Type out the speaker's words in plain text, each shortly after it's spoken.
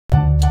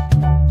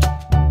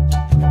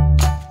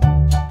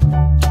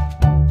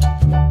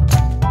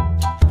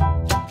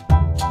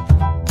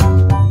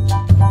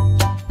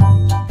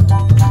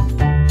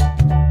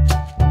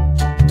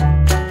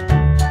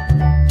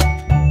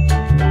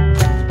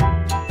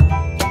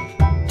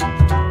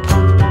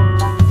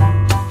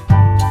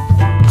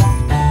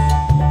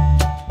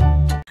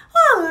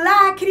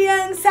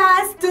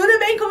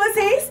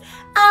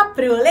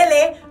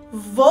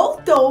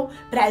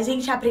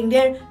gente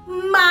aprender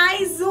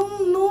mais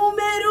um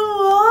número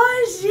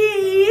hoje.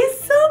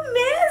 Isso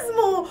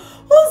mesmo!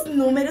 Os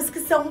números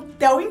que são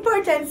tão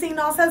importantes em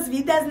nossas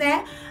vidas,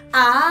 né?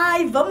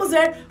 Ai, vamos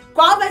ver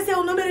qual vai ser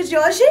o número de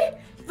hoje?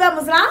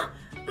 Vamos lá?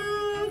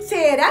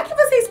 Será que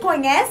vocês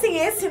conhecem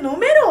esse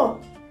número?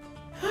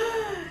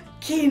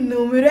 Que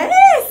número é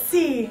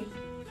esse?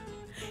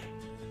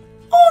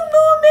 O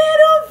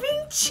número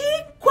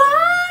 24!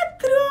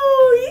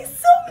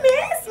 Isso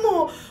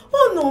mesmo!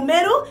 O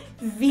número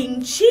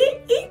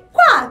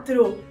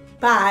 24.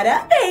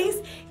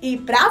 Parabéns! E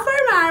para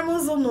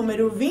formarmos o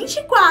número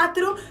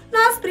 24,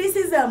 nós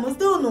precisamos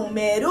do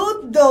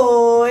número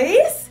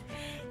 2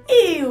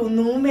 e o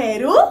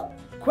número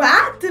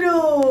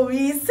 4.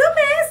 Isso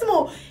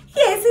mesmo!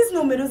 E esses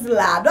números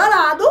lado a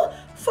lado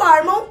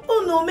formam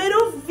o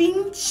número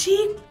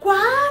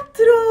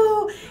 24.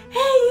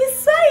 É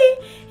isso aí!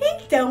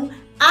 Então,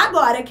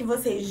 agora que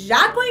vocês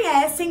já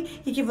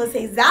conhecem e que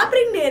vocês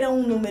aprenderam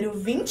o número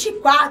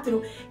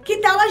 24, que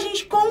tal a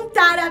gente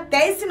contar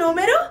até esse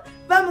número?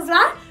 Vamos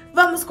lá?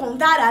 Vamos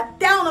contar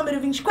até o número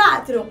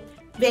 24?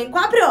 Vem com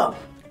a Pro!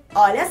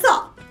 Olha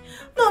só!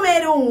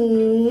 Número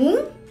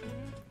 1,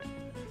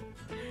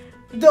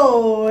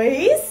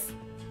 2,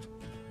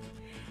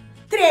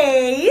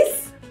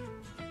 3,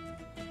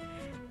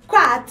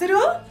 4,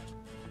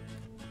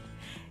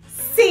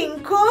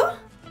 5,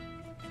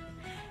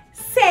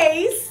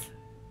 6,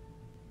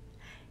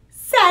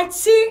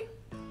 7,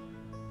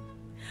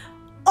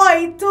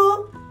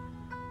 8,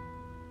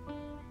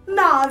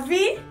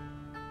 9,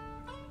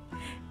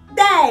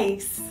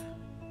 10,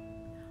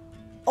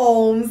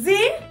 11,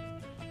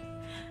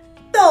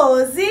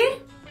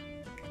 12,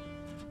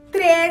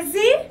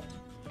 13,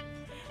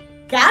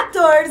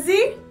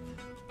 14,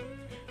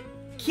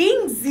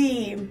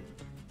 15,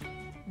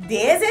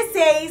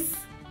 16,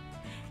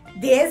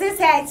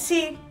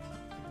 17,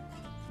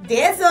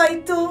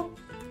 18,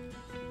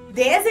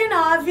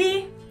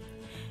 19,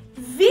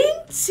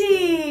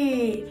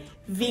 20,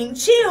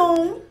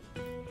 21,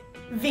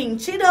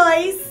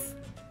 22,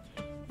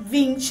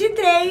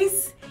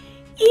 23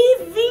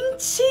 e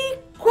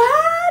 24.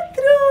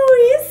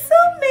 Isso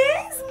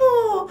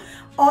mesmo!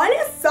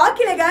 Olha só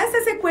que legal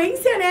essa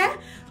sequência, né?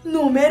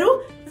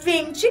 Número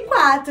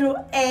 24.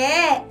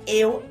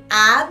 Eu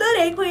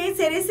adorei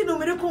conhecer esse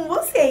número com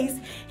vocês.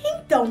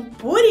 Então,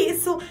 por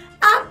isso,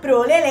 a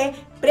Pro Lelê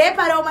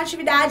preparou uma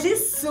atividade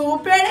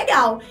super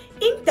legal.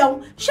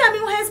 Então, chame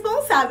um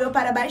responsável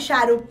para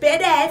baixar o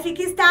PDF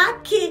que está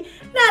aqui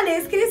na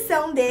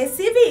descrição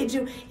desse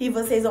vídeo. E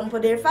vocês vão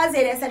poder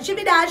fazer essa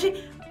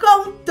atividade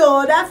com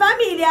toda a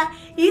família.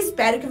 E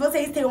espero que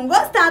vocês tenham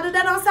gostado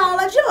da nossa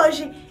aula de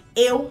hoje.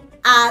 Eu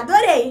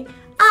adorei!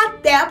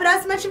 Até a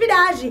próxima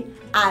atividade!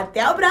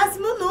 Até o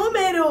próximo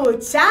número!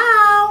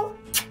 Tchau!